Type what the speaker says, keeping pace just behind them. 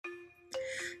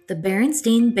The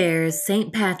Berenstain Bears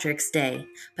St Patrick's Day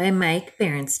by Mike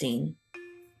Berenstain.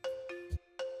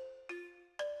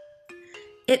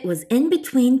 It was in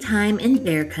between time in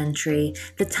bear country,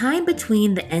 the time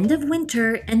between the end of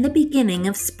winter and the beginning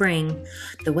of spring.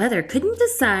 The weather couldn't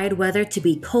decide whether to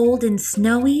be cold and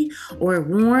snowy or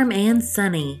warm and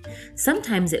sunny.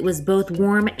 Sometimes it was both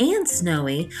warm and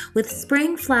snowy, with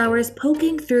spring flowers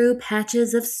poking through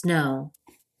patches of snow.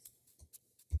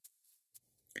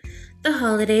 The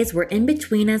holidays were in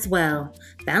between as well.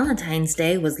 Valentine's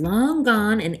Day was long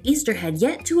gone and Easter had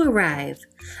yet to arrive.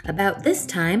 About this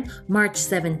time, March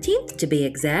 17th to be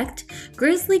exact,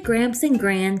 Grizzly Gramps and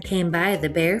Gran came by the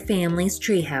Bear family's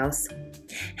treehouse.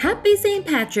 "Happy St.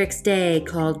 Patrick's Day,"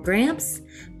 called Gramps.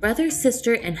 Brother,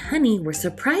 sister, and Honey were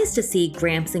surprised to see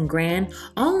Gramps and Gran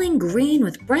all in green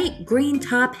with bright green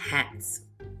top hats.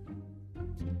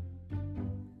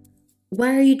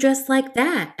 "Why are you dressed like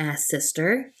that?" asked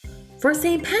Sister. "For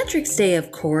St. Patrick's Day, of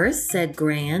course," said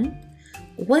Gran.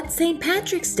 "What's St.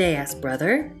 Patrick's Day?" asked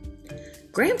Brother.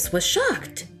 Gramps was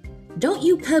shocked. "Don't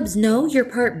you cubs know you're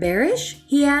part bearish?"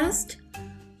 he asked.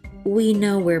 "We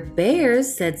know we're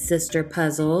bears," said Sister,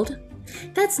 puzzled.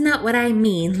 "That's not what I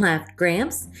mean," laughed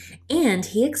Gramps, and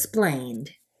he explained.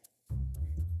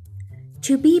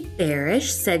 "To be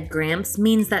bearish," said Gramps,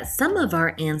 "means that some of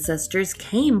our ancestors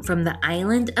came from the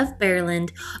island of Bearland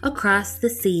across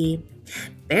the sea.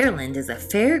 Bearland is a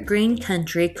fair green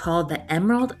country called the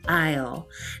Emerald Isle.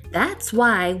 That's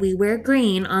why we wear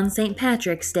green on St.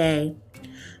 Patrick's Day."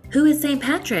 "Who is St.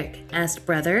 Patrick?" asked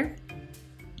Brother.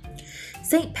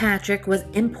 "St. Patrick was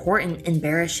important in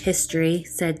bearish history,"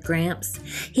 said Gramps.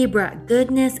 "He brought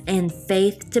goodness and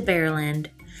faith to Bearland.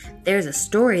 There's a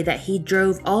story that he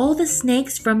drove all the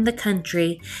snakes from the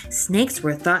country. Snakes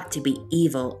were thought to be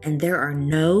evil, and there are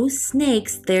no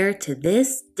snakes there to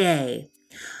this day."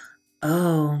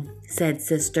 "Oh," said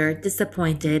Sister,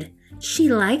 disappointed. She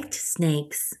liked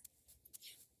snakes.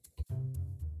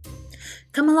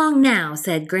 "Come along now,"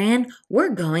 said Gran. "We're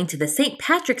going to the St.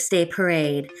 Patrick's Day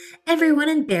parade. Everyone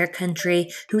in Bear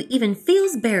Country who even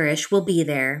feels bearish will be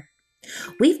there.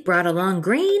 We've brought along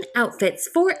green outfits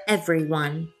for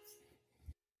everyone."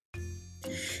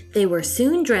 They were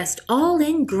soon dressed all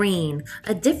in green,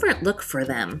 a different look for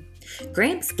them.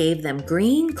 Gramps gave them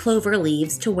green clover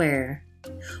leaves to wear.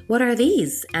 "What are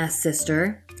these?" asked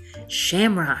Sister.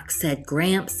 "Shamrocks," said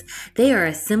Gramps. "They are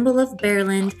a symbol of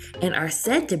Bearland and are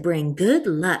said to bring good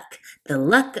luck, the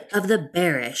luck of the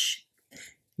bearish."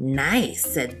 "Nice,"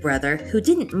 said Brother, who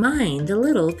didn't mind a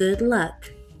little good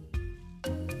luck.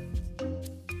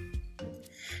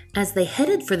 As they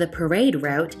headed for the parade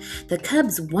route, the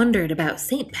cubs wondered about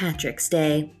St. Patrick's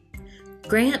Day.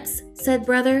 "Gramps," said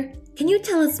Brother, "can you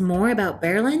tell us more about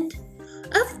Bearland?"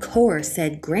 "Of course,"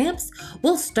 said Gramps.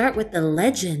 "We'll start with the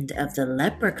legend of the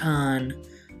leprechaun."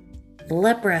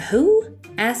 "Lepra who?"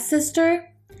 asked Sister.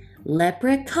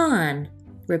 "Leprechaun,"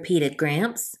 repeated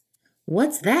Gramps.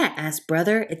 "What's that?" asked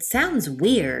Brother. "It sounds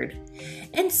weird."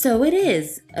 "And so it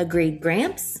is," agreed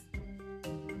Gramps.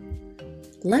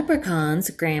 "Leprechauns,"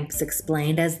 Gramps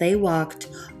explained as they walked,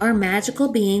 "are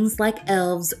magical beings like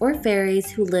elves or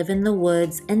fairies who live in the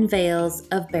woods and vales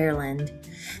of Bearland.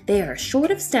 They are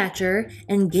short of stature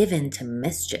and given to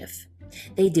mischief.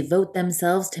 They devote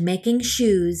themselves to making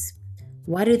shoes."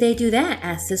 "Why do they do that?"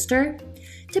 asked Sister.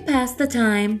 "To pass the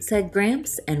time," said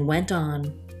Gramps, and went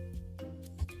on.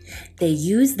 "They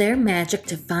use their magic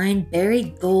to find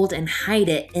buried gold and hide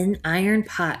it in iron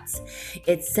pots.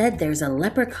 It's said there's a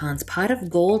leprechaun's pot of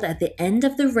gold at the end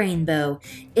of the rainbow,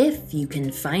 if you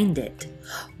can find it."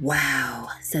 "Wow,"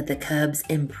 said the cubs,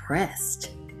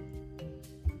 impressed.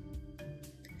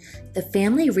 The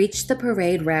family reached the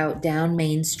parade route down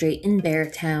Main Street in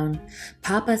Beartown.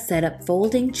 Papa set up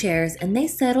folding chairs and they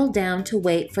settled down to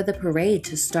wait for the parade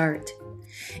to start.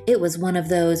 It was one of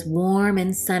those warm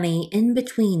and sunny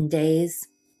in-between days.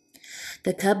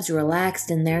 The cubs relaxed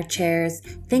in their chairs,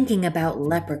 thinking about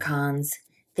leprechauns.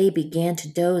 They began to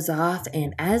doze off,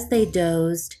 and as they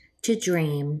dozed, to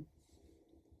dream.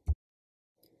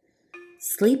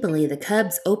 Sleepily, the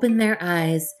cubs opened their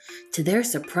eyes. To their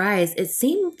surprise, it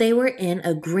seemed they were in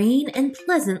a green and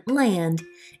pleasant land.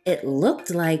 It looked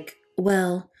like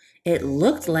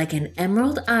an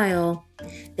emerald isle.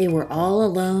 They were all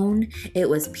alone. It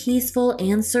was peaceful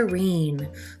and serene.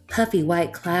 Puffy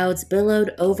white clouds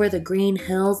billowed over the green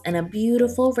hills and a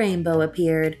beautiful rainbow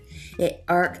appeared. It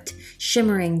arced,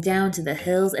 shimmering down to the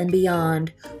hills and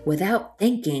beyond. Without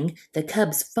thinking, the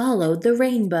cubs followed the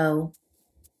rainbow.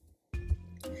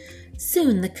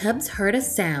 Soon the cubs heard a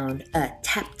sound, a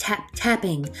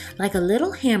tap-tap-tapping, like a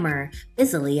little hammer,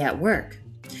 busily at work.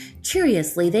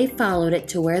 Curiously, they followed it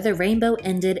to where the rainbow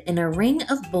ended in a ring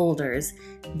of boulders.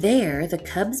 There, the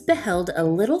cubs beheld a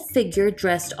little figure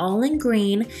dressed all in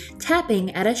green,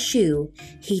 tapping at a shoe.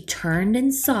 He turned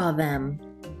and saw them.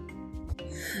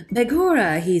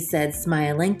 "Begorra," he said,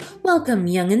 smiling. "Welcome,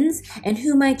 young'uns, and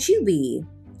who might you be?"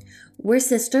 "We're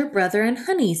sister, brother, and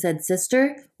honey," said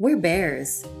sister. "We're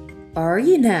bears." "Are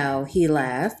ye now?" he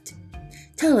laughed.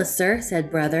 "Tell us, sir," said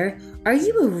brother, "are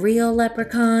you a real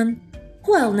leprechaun?"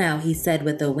 "Well now," he said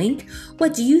with a wink,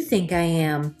 "what do you think I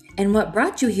am? And what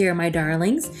brought you here, my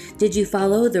darlings? Did you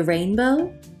follow the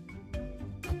rainbow?"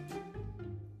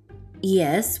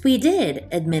 "Yes, we did,"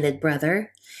 admitted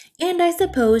brother. "And I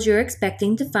suppose you're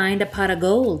expecting to find a pot of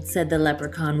gold," said the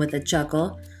leprechaun with a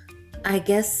chuckle. "I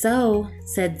guess so,"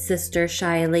 said sister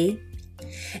shyly.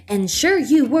 "And sure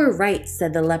you were right,"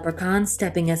 said the leprechaun,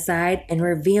 stepping aside and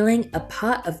revealing a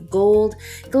pot of gold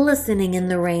glistening in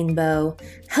the rainbow.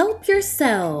 "Help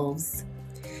yourselves."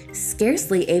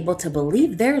 Scarcely able to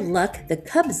believe their luck, the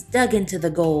cubs dug into the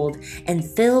gold and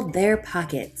filled their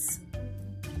pockets.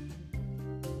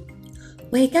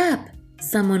 "Wake up,"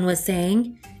 someone was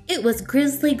saying. It was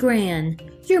Grizzly Gran.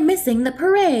 "You're missing the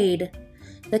parade."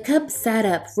 The cubs sat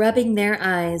up, rubbing their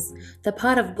eyes. The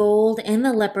pot of gold and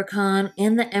the leprechaun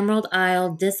and the Emerald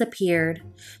Isle disappeared.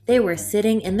 They were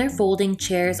sitting in their folding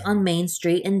chairs on Main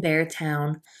Street in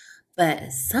Beartown.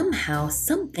 But somehow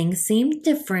something seemed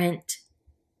different.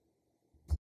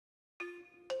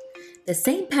 The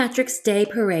St. Patrick's Day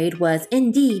parade was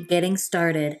indeed getting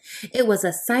started. It was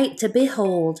a sight to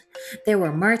behold. There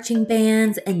were marching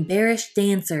bands and bearish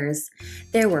dancers.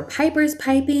 There were pipers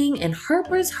piping and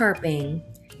harpers harping.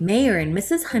 Mayor and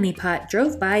Mrs. Honeypot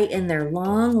drove by in their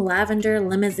long lavender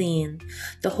limousine.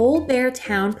 The whole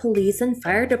Beartown police and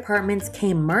fire departments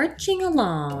came marching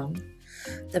along.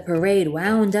 The parade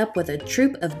wound up with a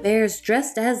troop of bears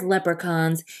dressed as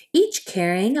leprechauns, each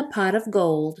carrying a pot of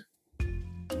gold.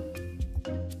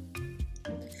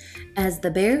 As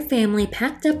the bear family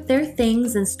packed up their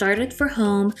things and started for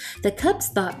home, the cubs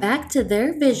thought back to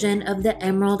their vision of the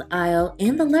Emerald Isle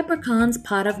and the leprechaun's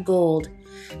pot of gold.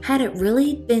 Had it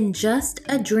really been just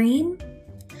a dream?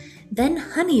 Then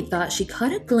Honey thought she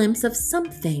caught a glimpse of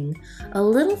something, a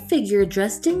little figure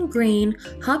dressed in green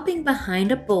hopping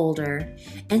behind a boulder,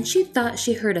 and she thought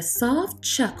she heard a soft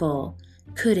chuckle.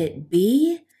 Could it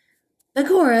be?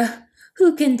 Begorra,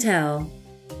 who can tell?